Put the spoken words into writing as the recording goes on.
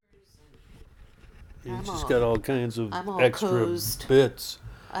You just got all kinds of extra cozy. bits.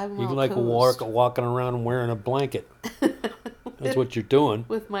 You like walking around wearing a blanket. That's what you're doing.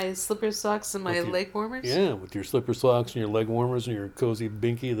 With my slipper socks and my leg warmers? Yeah, with your slipper socks and your leg warmers and your cozy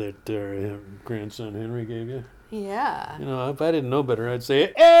binky that grandson Henry gave you. Yeah. You know, if I didn't know better, I'd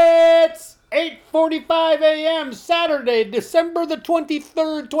say, it's 8:45 a.m. Saturday, December the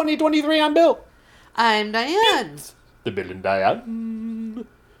 23rd, 2023. I'm Bill. I'm Diane. The Bill and Diane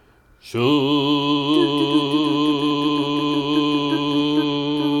Show.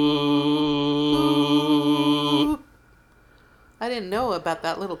 I didn't know about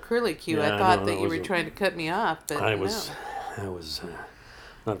that little curly cue. Yeah, I thought that you were trying to cut me off, but I was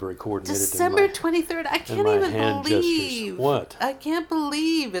not very coordinated. December 23rd. I can't even believe. Gestures. What? I can't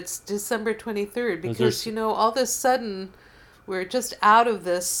believe it's December 23rd because, all of a sudden we're just out of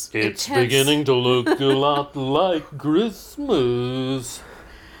this It's beginning to look a lot like Christmas.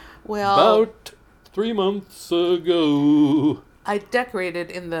 Well, about 3 months ago. I decorated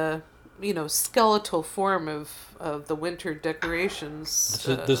in the, skeletal form of the winter decorations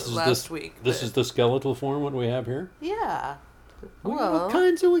last week. This is the skeletal form, what we have here? Yeah. We got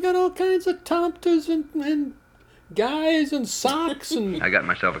all kinds of tomtas and guys and socks and I got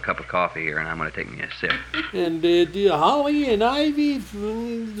myself a cup of coffee here, and I'm going to take me a sip. and holly and ivy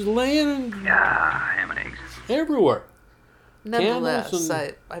laying ham and eggs everywhere. Nonetheless,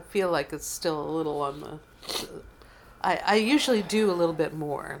 I feel like it's still a little on the. I usually do a little bit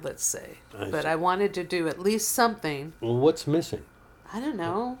more, let's say, but I wanted to do at least something. Well, what's missing? I don't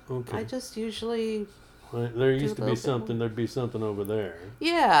know. Okay. I just usually. Well, there used to be something. There'd be something over there.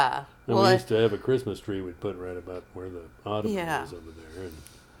 Yeah. And we used to have a Christmas tree we'd put right about where the ottoman is over there, and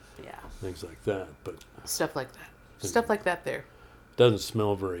things like that. But stuff like that. Stuff like that there. Doesn't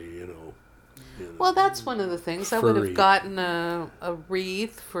smell very, Well, that's one of the things. Furry. I would have gotten a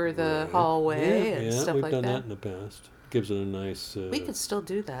wreath for the hallway and stuff like that. Yeah, we've done that in the past. Gives it a nice... we could still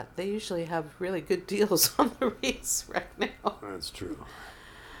do that. They usually have really good deals on the wreaths right now. That's true.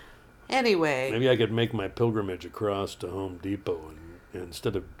 Anyway. Maybe I could make my pilgrimage across to Home Depot and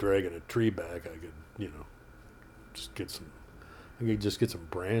instead of dragging a tree back, I could, just get some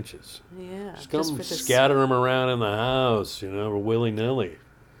branches. Yeah. Just come scatter them around in the house, willy-nilly.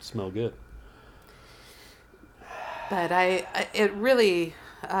 Smell good. But it really,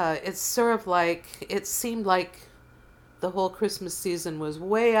 it's sort of like, it seemed like the whole Christmas season was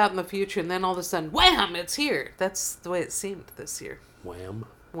way out in the future, and then all of a sudden, wham, it's here. That's the way it seemed this year. Wham.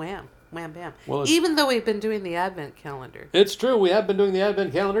 Wham. Wham, bam. Well, even though we've been doing the Advent calendar. It's true. We have been doing the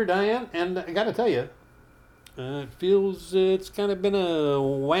Advent calendar, Diane, and I got to tell you, it feels it's kind of been a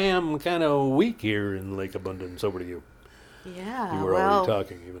wham kind of week here in Lake Abundance. Over to you. Yeah, you were already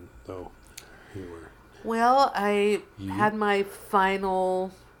talking, even though you were. Well, I had my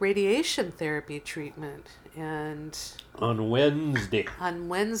final radiation therapy treatment, and on Wednesday.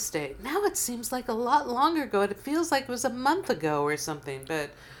 Now it seems like a lot longer ago. It feels like it was a month ago or something,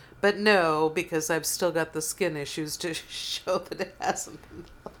 but no, because I've still got the skin issues to show that it hasn't been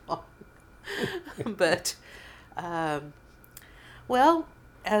long. But, well,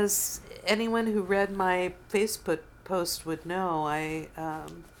 as anyone who read my Facebook post would know,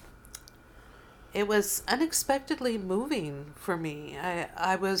 it was unexpectedly moving for me.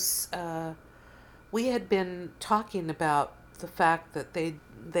 I was, we had been talking about the fact that they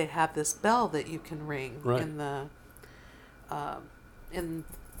have this bell that you can ring in the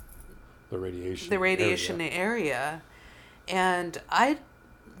radiation area. And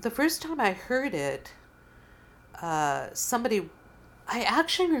the first time I heard it, I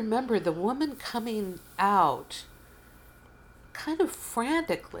actually remember the woman coming out kind of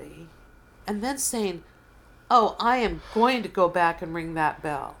frantically and then saying, "Oh, I am going to go back and ring that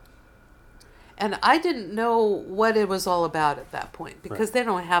bell." And I didn't know what it was all about at that point, because they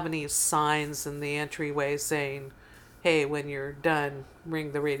don't have any signs in the entryway saying, "Hey, when you're done,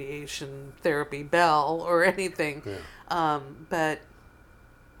 ring the radiation therapy bell," or anything. Yeah. But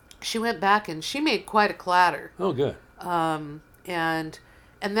she went back and she made quite a clatter. Oh, good. And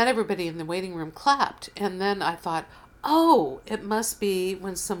then everybody in the waiting room clapped. And then I thought, oh, it must be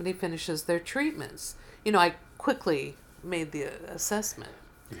when somebody finishes their treatments. I quickly made the assessment.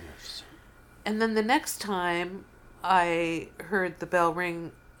 Yes. And then the next time I heard the bell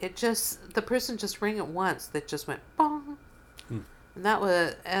ring, the person just rang it once. That just went bong.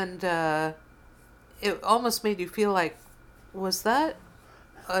 And it almost made you feel like, was that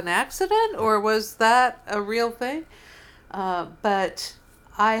an accident or was that a real thing? But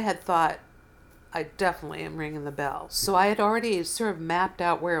I had thought, I definitely am ringing the bell. So I had already sort of mapped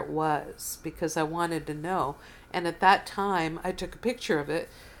out where it was because I wanted to know. And at that time, I took a picture of it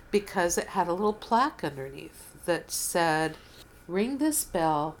because it had a little plaque underneath that said, "Ring this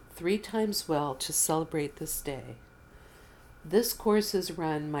bell 3 times well to celebrate this day. This course is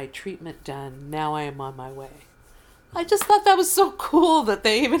run, my treatment done, now I am on my way." I just thought that was so cool that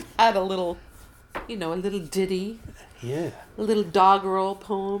they even had a little, a little ditty, Yeah. a little doggerel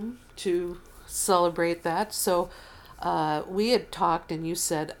poem to celebrate that. So we had talked, and you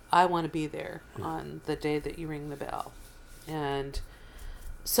said, "I want to be there on the day that you ring the bell." And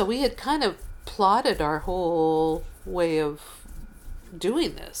so we had kind of plotted our whole way of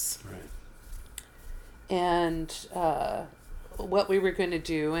doing this. Right. And what we were going to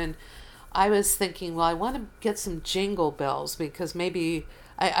do. And I was thinking, well, I want to get some jingle bells because maybe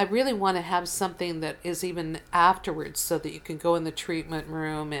I really want to have something that is even afterwards so that you can go in the treatment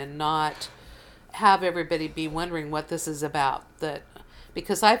room and not have everybody be wondering what this is about.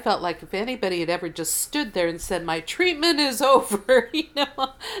 Because I felt like if anybody had ever just stood there and said, "My treatment is over,"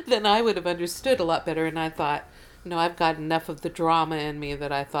 then I would have understood a lot better. And I thought, I've got enough of the drama in me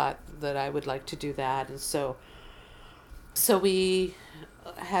that I thought that I would like to do that. And so we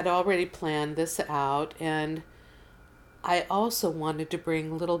had already planned this out, and I also wanted to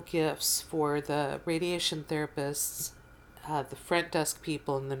bring little gifts for the radiation therapists, the front desk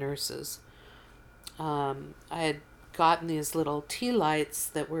people, and the nurses. I had gotten these little tea lights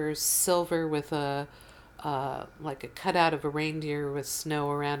that were silver with like a cutout of a reindeer with snow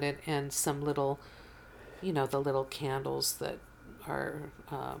around it, and some little, the little candles that are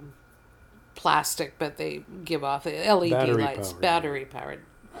plastic, but they give off LED lights, battery powered,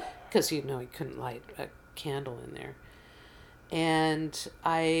 because you couldn't light a candle in there. And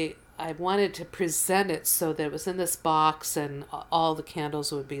I wanted to present it so that it was in this box and all the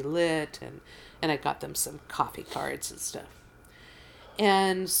candles would be lit, and I got them some coffee cards and stuff.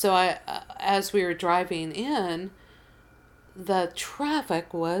 And so as we were driving in, the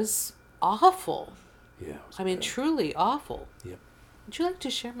traffic was awful. Yeah. I mean, truly awful. Yep. Would you like to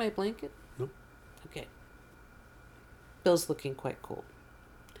share my blanket? Nope. Okay. Bill's looking quite cool.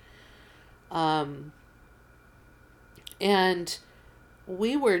 And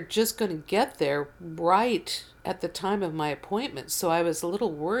we were just going to get there right at the time of my appointment, so I was a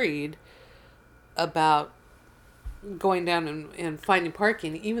little worried about going down and finding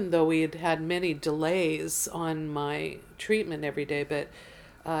parking, even though we had had many delays on my treatment every day. But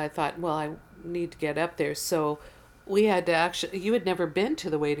I thought, well, I need to get up there. So we had to you had never been to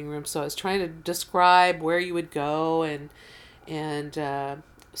the waiting room, so I was trying to describe where you would go. And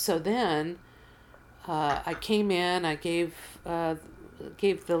so then I came in, I gave the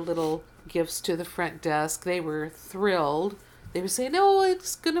little gifts to the front desk. They were thrilled. They were saying, "Oh,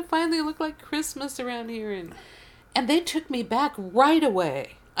 it's going to finally look like Christmas around here." And they took me back right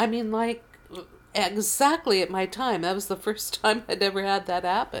away. I mean, like, exactly at my time. That was the first time I'd ever had that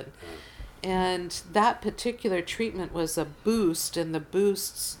happen. And that particular treatment was a boost, and the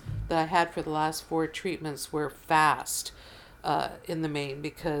boosts that I had for the last 4 treatments were fast in the main,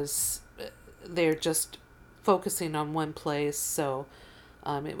 because they're just focusing on one place. So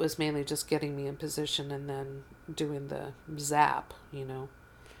it was mainly just getting me in position and then doing the zap,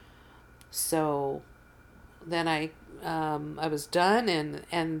 So then I was done,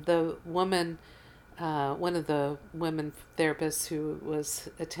 and the woman, one of the women therapists who was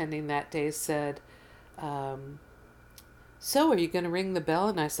attending that day said, "So are you going to ring the bell?"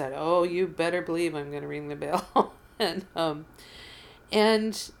 And I said, "Oh, you better believe I'm going to ring the bell." and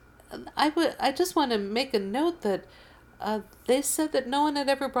I just want to make a note that they said that no one had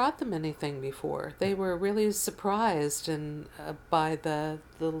ever brought them anything before. They were really surprised by the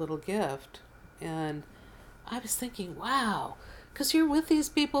little gift. And I was thinking, wow, because you're with these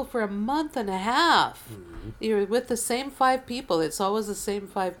people for a month and a half. Mm-hmm. You're with the same 5 people. It's always the same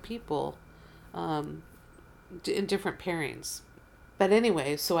 5 people in different pairings. But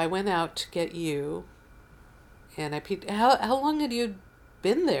anyway, so I went out to get you, and I peeked. How long had you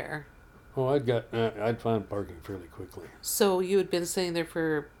been there? Oh, I'd found parking fairly quickly. So you had been sitting there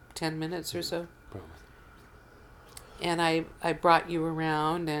for 10 minutes or so? Probably. And I brought you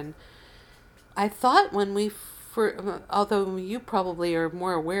around, and I thought although you probably are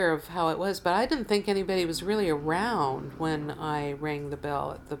more aware of how it was, but I didn't think anybody was really around when I rang the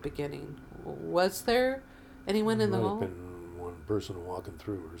bell at the beginning. Was there anyone in the hall? Might have been one person walking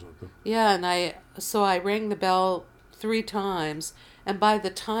through or something. Yeah, and I rang the bell 3 times, and by the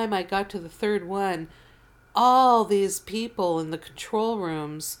time I got to the 3rd one, all these people in the control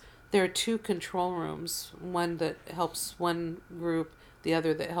rooms, there are 2 control rooms, one that helps one group, the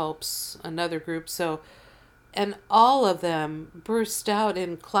other that helps another group. And all of them burst out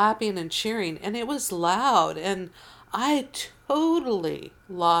in clapping and cheering, and it was loud. And I totally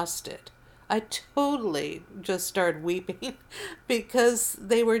lost it. I totally just started weeping because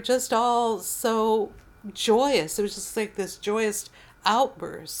they were just all so joyous. It was just like this joyous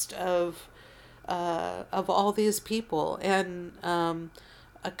outburst of all these people, and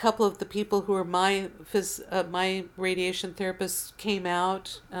a couple of the people who were my radiation therapists came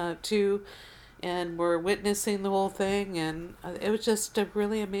out too, and were witnessing the whole thing, and it was just a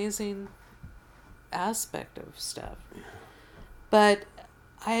really amazing aspect of stuff. But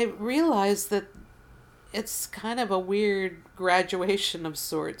I realized that it's kind of a weird graduation of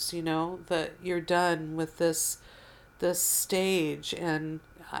sorts, that you're done with this stage, and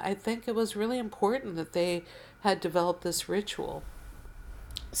I think it was really important that they had developed this ritual.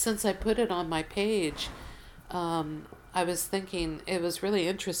 Since I put it on my page, I was thinking it was really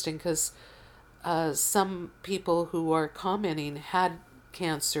interesting because some people who are commenting had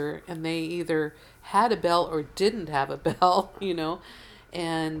cancer, and they either had a bell or didn't have a bell,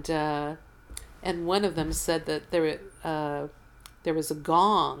 and one of them said that there was a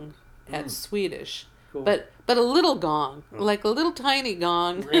gong at Swedish. Cool. But a little gong, like a little tiny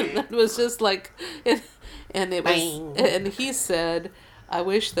gong that was just like, and it was, and he said, I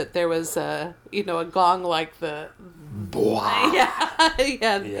wish that there was a gong like the,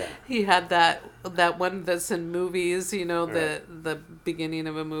 yeah, he had that one that's in movies, the beginning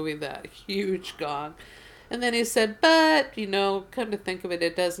of a movie, that huge gong. And then he said, but, come to think of it,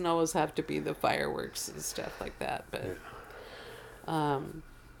 it doesn't always have to be the fireworks and stuff like that. But,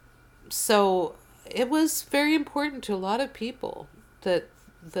 so it was very important to a lot of people that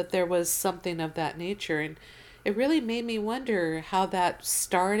there was something of that nature. And it really made me wonder how that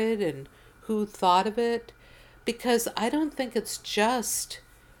started and who thought of it. Because I don't think it's just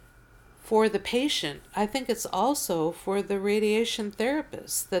for the patient. I think it's also for the radiation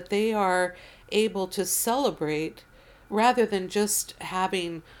therapists, that they are able to celebrate rather than just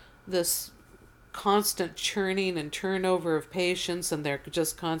having this constant churning and turnover of patients and they're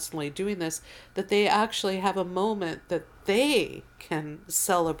just constantly doing this, that they actually have a moment that they can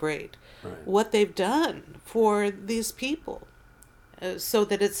celebrate what they've done for these people, so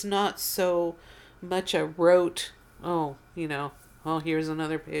that it's not so much a rote, here's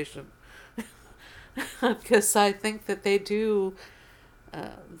another patient. Because I think that they do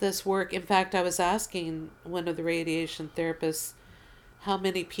this work. In fact, I was asking one of the radiation therapists how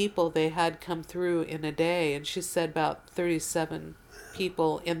many people they had come through in a day, and she said about 37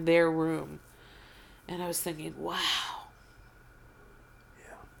 people in their room. And I was thinking, wow.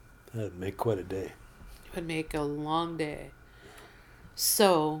 Yeah, that'd make quite a day. It would make a long day.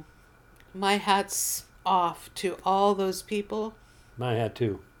 So, my hat's off to all those people. My hat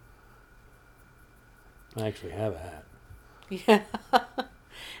too. I actually have a hat. Yeah.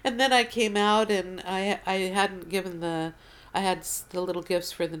 And then I came out, and I hadn't given I had the little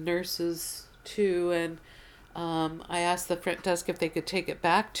gifts for the nurses too, and I asked the front desk if they could take it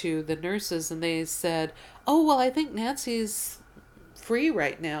back to the nurses, and they said, oh, well, I think Nancy's free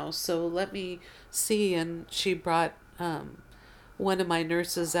right now, so let me see. And she brought one of my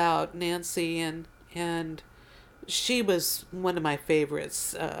nurses out, Nancy, and she was one of my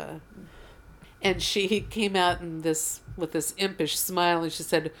favorites. And she came out with this impish smile, and she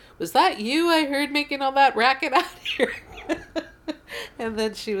said, was that you I heard making all that racket out here? And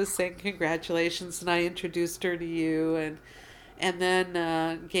then she was saying congratulations, and I introduced her to you, and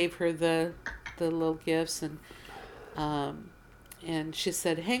then gave her the little gifts, and she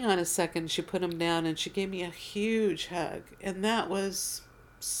said, hang on a second. She put them down, and she gave me a huge hug, and that was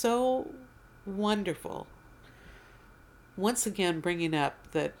so wonderful. Once again, bringing up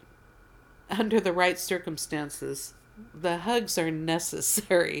that under the right circumstances, the hugs are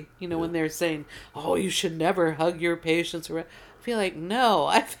necessary. When they're saying, oh, you should never hug your patients. I feel like, no,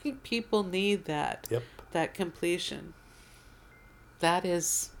 I think people need that. Yep. That completion.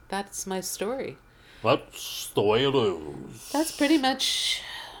 That's my story. That's the way it is. That's pretty much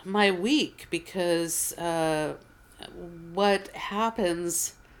my week, because what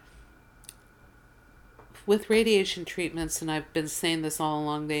happens with radiation treatments, and I've been saying this all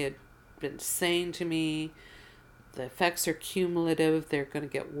along, they had been saying to me, the effects are cumulative. They're going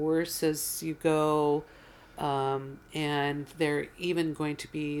to get worse as you go, and they're even going to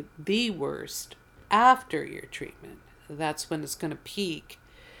be the worst after your treatment. That's when it's going to peak,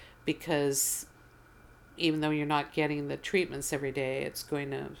 because even though you're not getting the treatments every day, it's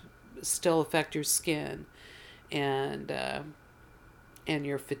going to still affect your skin and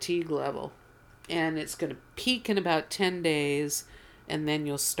your fatigue level. And it's going to peak in about 10 days, and then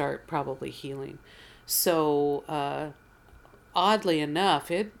you'll start probably healing. So, oddly enough,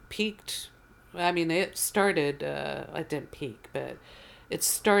 it peaked I mean, it started, I didn't peak, but it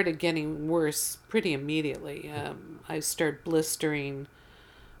started getting worse pretty immediately. I started blistering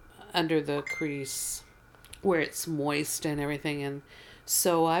under the crease where it's moist and everything. And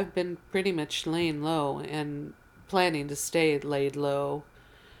so I've been pretty much laying low and planning to stay laid low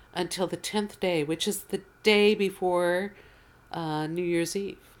until the 10th day, which is the day before New Year's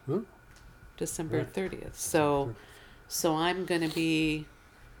Eve, December Right. 30th. So I'm going to be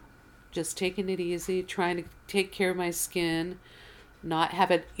just taking it easy, trying to take care of my skin, not have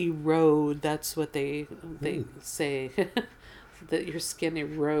it erode. That's what they say, that your skin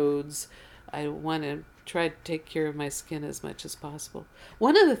erodes. I want to try to take care of my skin as much as possible.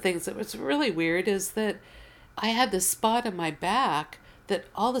 One of the things that was really weird is that I had this spot on my back that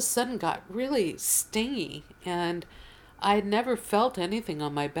all of a sudden got really stingy, and I'd never felt anything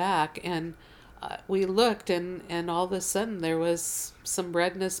on my back. And we looked, and all of a sudden there was some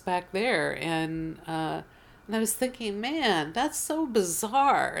redness back there, and I was thinking, man, that's so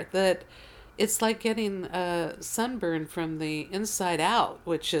bizarre that it's like getting a sunburn from the inside out,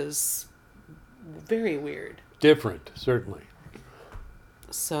 which is very weird. Different, certainly.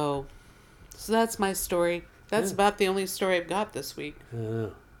 So that's my story. That's about the only story I've got this week.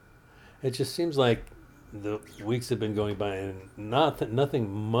 It just seems like the weeks have been going by and nothing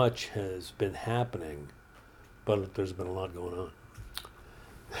much has been happening, but there's been a lot going on.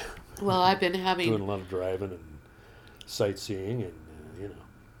 Well, I've been having doing a lot of driving and sightseeing, and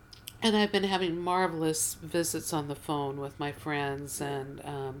and I've been having marvelous visits on the phone with my friends, and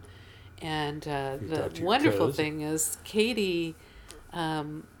the wonderful thing is Katie,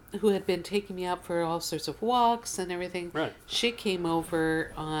 who had been taking me out for all sorts of walks and everything. Right. She came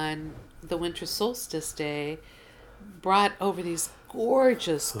over on the winter solstice day, brought over these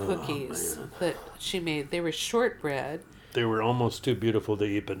gorgeous cookies that she made. They were shortbread. They were almost too beautiful to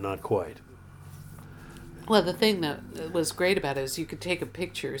eat, but not quite. Well, the thing that was great about it is you could take a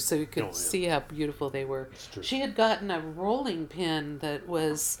picture so you could see how beautiful they were. She had gotten a rolling pin that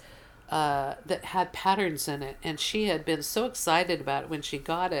was that had patterns in it, and she had been so excited about it when she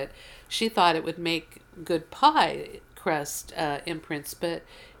got it. She thought it would make good pie crust imprints, but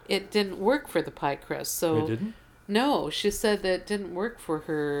it didn't work for the pie crust. So It didn't? No, she said that it didn't work for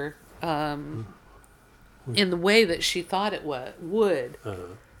her in the way that she thought it would.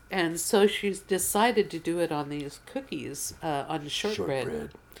 And so she's decided to do it on these cookies, on the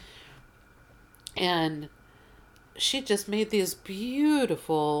shortbread. And she just made these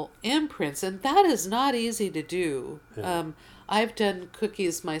beautiful imprints, and that is not easy to do. I've done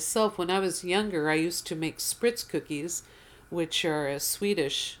cookies myself. When I was younger, I used to make spritz cookies, which are a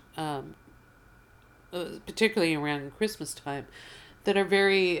Swedish, particularly around Christmas time, that are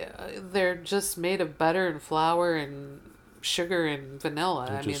they're just made of butter and flour and sugar and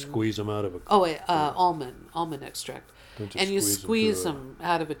vanilla. Squeeze them out of a... almond extract. And you squeeze them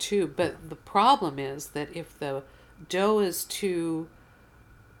out of a tube. But the problem is that if the dough is too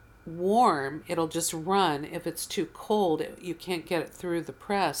warm, it'll just run. If it's too cold, you can't get it through the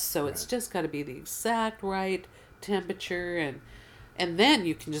press. So it's just got to be the exact right temperature, and then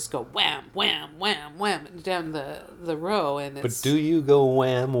you can just go wham, wham, wham, wham down the row. And But do you go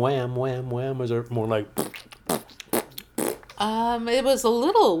wham, wham, wham, wham? Or is it more like... It was a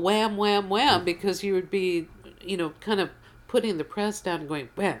little wham, wham, wham, because you would be, kind of putting the press down and going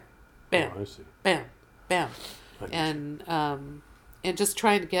bam, bam, I see. bam, bam, and just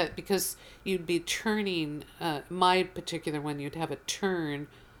trying to get, because you'd be turning. My particular one, you'd have a turn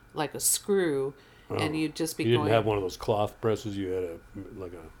like a screw, and you'd just be. You didn't going, have one of those cloth presses. You had a.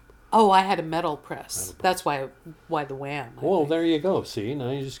 Oh, I had a metal press. That's why the wham. Well, there you go. See, now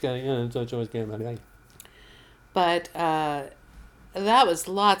you just got it's always getting. But that was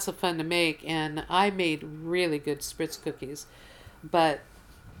lots of fun to make, and I made really good spritz cookies. But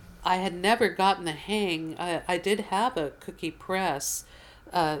I had never gotten the hang. I did have a cookie press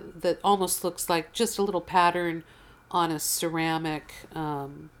that almost looks like just a little pattern on a ceramic,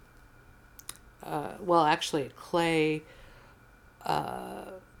 actually a clay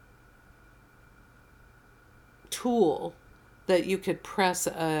tool that you could press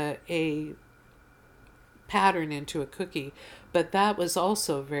a pattern into a cookie, but that was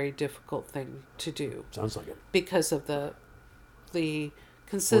also a very difficult thing to do. Sounds like it. Because of the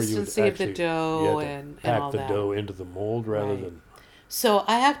consistency of the dough and all that. Pack the dough into the mold rather than... So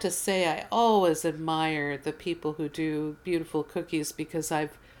I have to say, I always admire the people who do beautiful cookies, because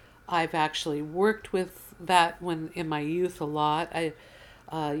I've actually worked with that when in my youth a lot. I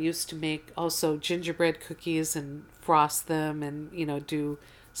used to make also gingerbread cookies and frost them, and do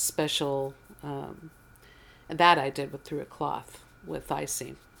special. And that I did through a cloth with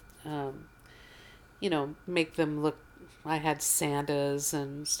icing. make them look. I had Santas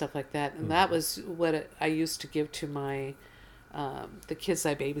and stuff like that, and that was what I used to give to my the kids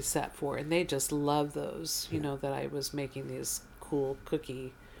I babysat for, and they just love those. That I was making these cool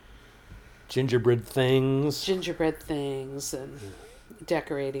cookie gingerbread things and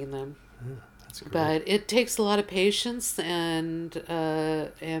decorating them. Yeah, that's great. But it takes a lot of patience and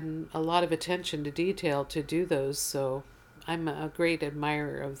a lot of attention to detail to do those. So I'm a great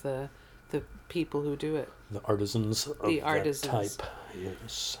admirer of the people who do it. The artisans of that type.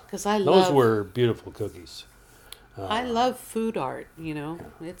 Yes. Because those were beautiful cookies. I love food art.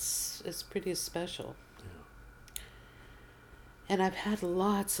 It's pretty special. Yeah. And I've had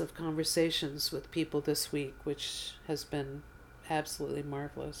lots of conversations with people this week, which has been absolutely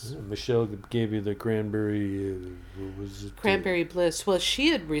marvelous. Yeah, Michelle gave you the cranberry. What was it? Cranberry bliss. Well, she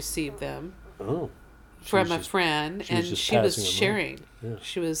had received them. Oh. From a friend, and she was sharing. Yeah.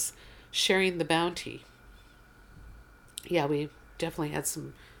 She was sharing the bounty. Yeah, we definitely had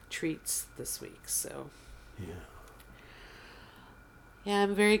some treats this week. So. Yeah. Yeah,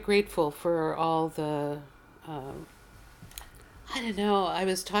 I'm very grateful for all the. I don't know. I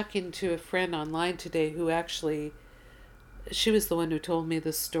was talking to a friend online today who actually. She was the one who told me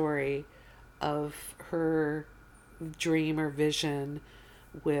the story of her dream or vision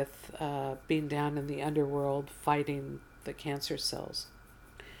with being down in the underworld fighting the cancer cells.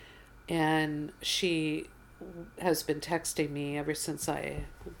 And she has been texting me ever since I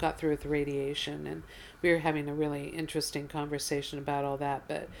got through with the radiation, and we were having a really interesting conversation about all that.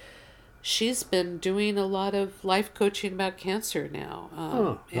 But she's been doing a lot of life coaching about cancer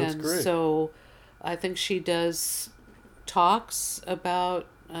now. That's and great. So I think she does talks about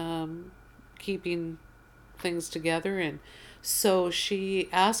keeping things together, and so she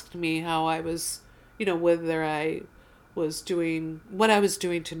asked me how I was, whether I was doing what I was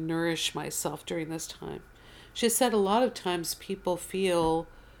doing to nourish myself during this time. She said a lot of times people feel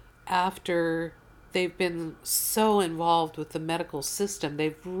after they've been so involved with the medical system,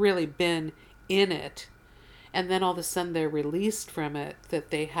 they've really been in it, and then all of a sudden they're released from it, that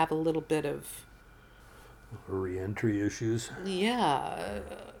they have a little bit of re-entry issues. Yeah,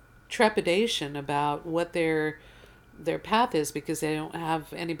 trepidation about what their path is, because they don't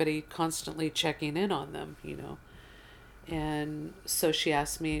have anybody constantly checking in on them, And so she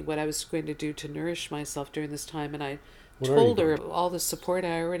asked me what I was going to do to nourish myself during this time, and I told her all the support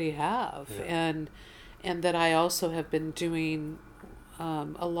I already have, and that I also have been doing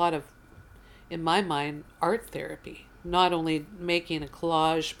a lot of, in my mind, art therapy. Not only making a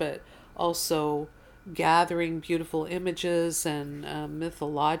collage, but also gathering beautiful images and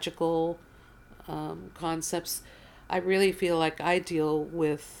mythological concepts. I really feel like I deal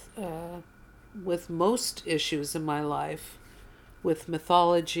with most issues in my life with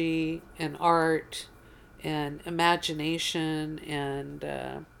mythology and art and imagination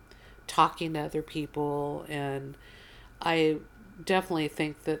and talking to other people. And I definitely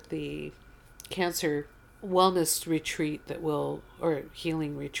think that the cancer wellness retreat or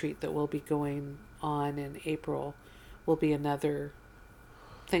healing retreat that will be going on in April will be another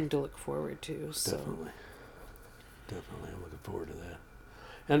thing to look forward to. So. Definitely, I'm looking forward to that.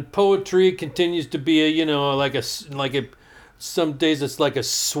 And poetry continues to be some days it's like a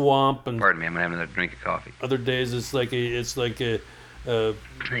swamp, and Pardon me, I'm gonna have another drink of coffee. Other days it's like a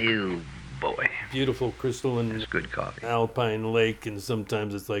You boy. beautiful crystalline It's good coffee. alpine lake, and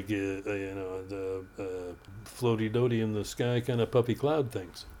sometimes it's like the floaty-doty in the sky kind of puffy cloud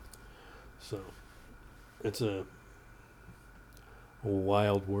things. So it's a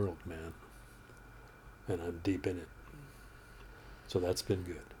wild world, man, and I'm deep in it. So that's been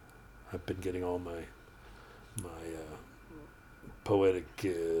good. I've been getting all my poetic,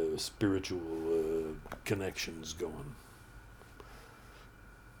 spiritual connections going,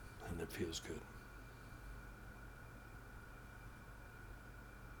 and it feels good.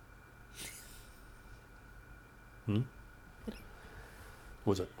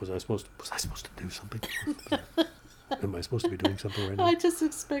 Was I supposed to do something? Am I supposed to be doing something right now? I just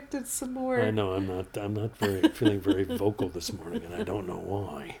expected some more. I know I'm not feeling very vocal this morning, and I don't know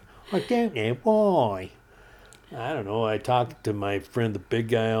why. I don't know why. I don't know. I talk to my friend the big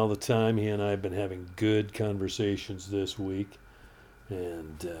guy all the time. He and I have been having good conversations this week,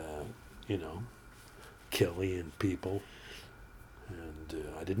 and Kelly and people. And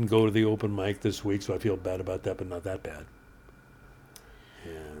I didn't go to the open mic this week, so I feel bad about that, but not that bad.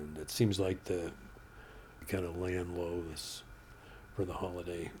 And it seems like the kind of laying low for the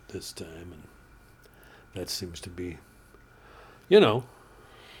holiday this time, and that seems to be,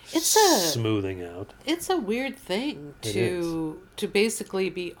 It's a smoothing out. It's a weird thing It to basically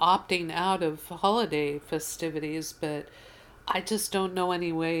be opting out of holiday festivities, but I just don't know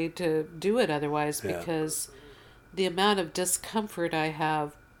any way to do it otherwise Yeah. because the amount of discomfort I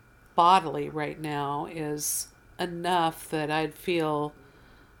have bodily right now is enough that I'd feel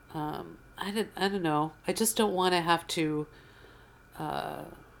I don't know. I just don't want to have to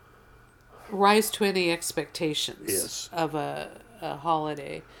rise to any expectations Yes. of a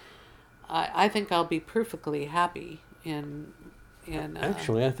holiday. I think I'll be perfectly happy in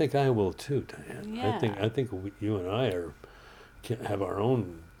Actually, I think I will too, Diane. Yeah. I think you and I have our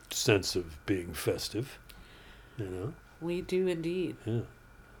own sense of being festive. You know. we do indeed. Yeah.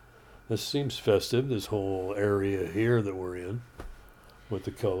 This seems festive. This whole area here that we're in, with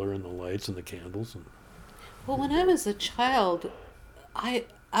the color and the lights and the candles and. Well, when I was a child, out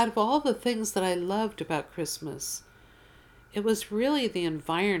of all the things that I loved about Christmas, it was really the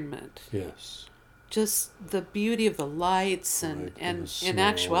environment. Yes. Just the beauty of the lights and, Right, and and the in smells.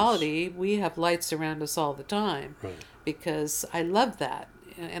 actuality, we have lights around us all the time Right. because I love that.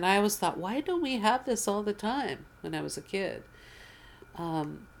 And I always thought, why don't we have this all the time when I was a kid?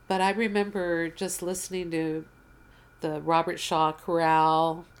 But I remember just listening to the Robert Shaw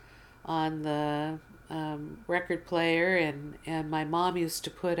Chorale on the record player, and my mom used to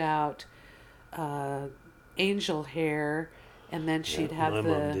put out Angel Hair, and then she'd have my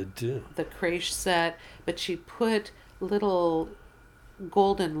mom did too. the creche set, but she'd put little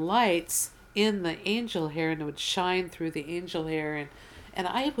golden lights in the angel hair, and it would shine through the angel hair, and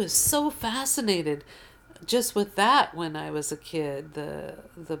I was so fascinated just with that when I was a kid. The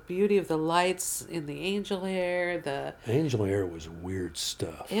beauty of the lights in the angel hair, Angel hair was weird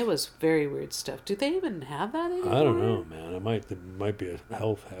stuff. it was very weird stuff. Do they even have that anymore? I don't know, man. It might be a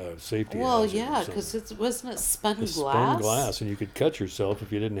health safety. Well, hazard or yeah, something. because wasn't it spun It's glass? spun glass, and you could cut yourself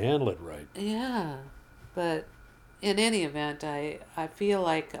if you didn't handle it right. Yeah, but in any event, I feel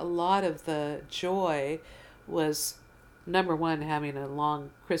like a lot of the joy was number one, having a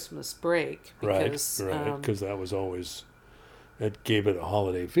long Christmas break because Right. Because that was always, it gave it a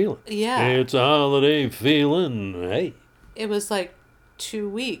holiday feeling. yeah, It's a holiday feeling. Hey. it was like 2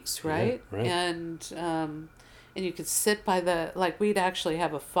 weeks, right? right. And you could sit by we'd actually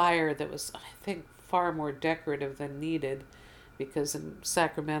have a fire that was, I think, far more decorative than needed, because in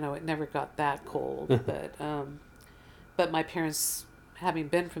Sacramento it never got that cold. But my parents, having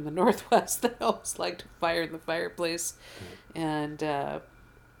been from the Northwest, they always liked a fire in the fireplace, and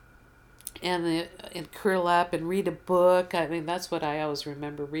curl up and read a book. I mean, that's what I always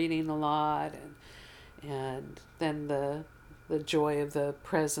remember, reading a lot, and then the joy of the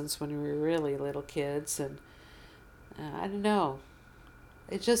presents when we were really little kids, and I don't know.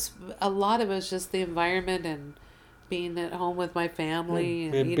 It just, a lot of it was just the environment and being at home with my family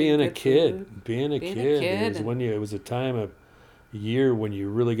and eating being a good kid. food. Being a Being a kid. kid It was and- it was a time of year when you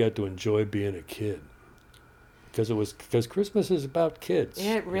really got to enjoy being a kid. Because Christmas is about kids.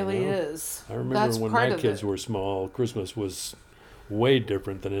 It really you know? is. I remember That's when part my of kids it. were small, Christmas was way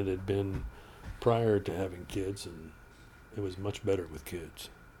different than it had been prior to having kids, and it was much better with kids.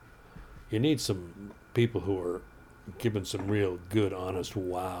 You need some people who are giving some real good, honest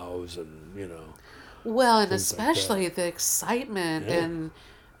wows, and Well, and things like especially the excitement Yeah.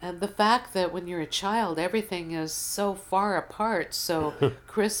 and the fact that when you're a child, everything is so far apart. So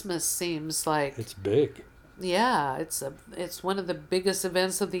Christmas seems like, it's big. yeah, it's one of the biggest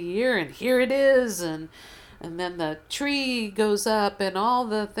events of the year, and here it is, and then the tree goes up, and all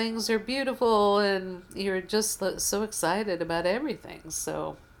the things are beautiful, and you're just so excited about everything.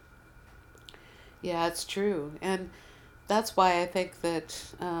 So, yeah, it's true, and that's why I think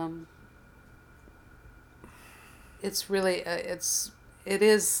that it's really it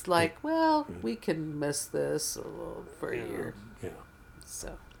is like, well, we can miss this a little for a year. Yeah.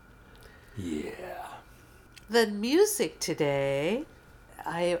 So Yeah. the music today,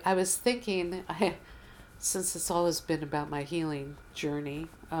 I was thinking, since it's always been about my healing journey,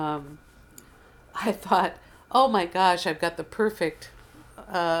 I thought, oh my gosh, I've got the perfect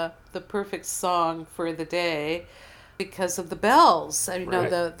song for the day because of the bells. I know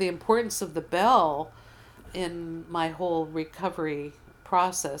Right. the importance of the bell in my whole recovery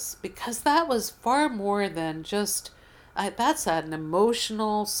process, because that was far more than just that's an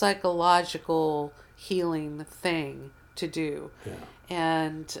emotional, psychological healing thing to do. Yeah.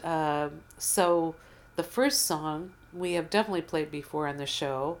 And so the first song we have definitely played before on the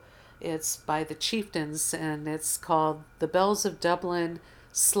show. It's by the Chieftains, and it's called The Bells of Dublin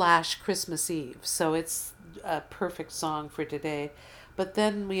 / Christmas Eve. So it's a perfect song for today. But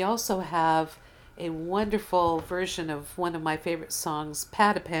then we also have a wonderful version of one of my favorite songs,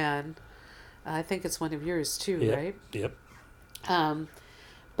 Patapan. I think it's one of yours too, Yep. right? Yep.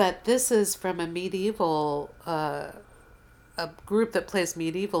 But this is from a medieval, a group that plays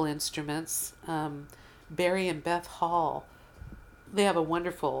medieval instruments, Barry and Beth Hall. They have a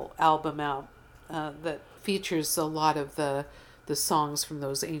wonderful album out that features a lot of the songs from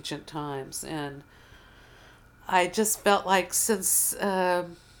those ancient times. And I just felt like since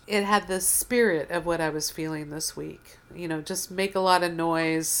it had the spirit of what I was feeling this week, just make a lot of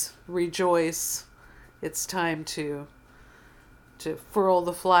noise, rejoice. It's time to furl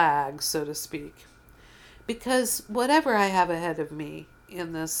the flag, so to speak. Because whatever I have ahead of me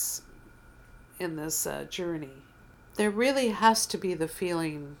in this journey, there really has to be the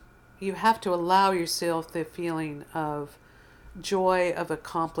feeling, you have to allow yourself the feeling of joy, of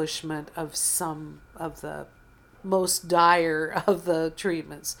accomplishment, of some of the most dire of the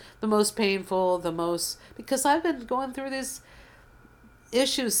treatments, the most painful, because I've been going through these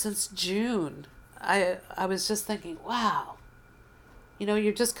issues since June. I was just thinking, wow,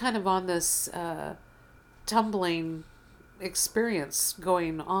 you're just kind of on this tumbling experience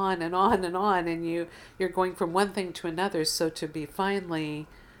going on and on and on, and you're going from one thing to another. So to be finally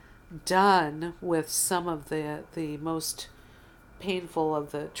done with some of the most painful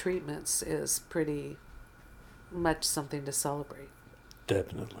of the treatments is pretty much something to celebrate.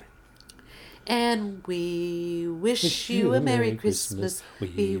 Definitely. And we wish you a Merry Christmas.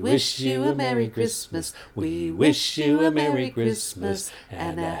 We wish you a Merry Christmas. We wish you a Merry Christmas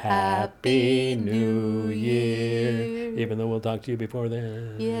and a Happy New Year. Even though we'll talk to you before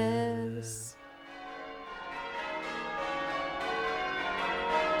then. Yes.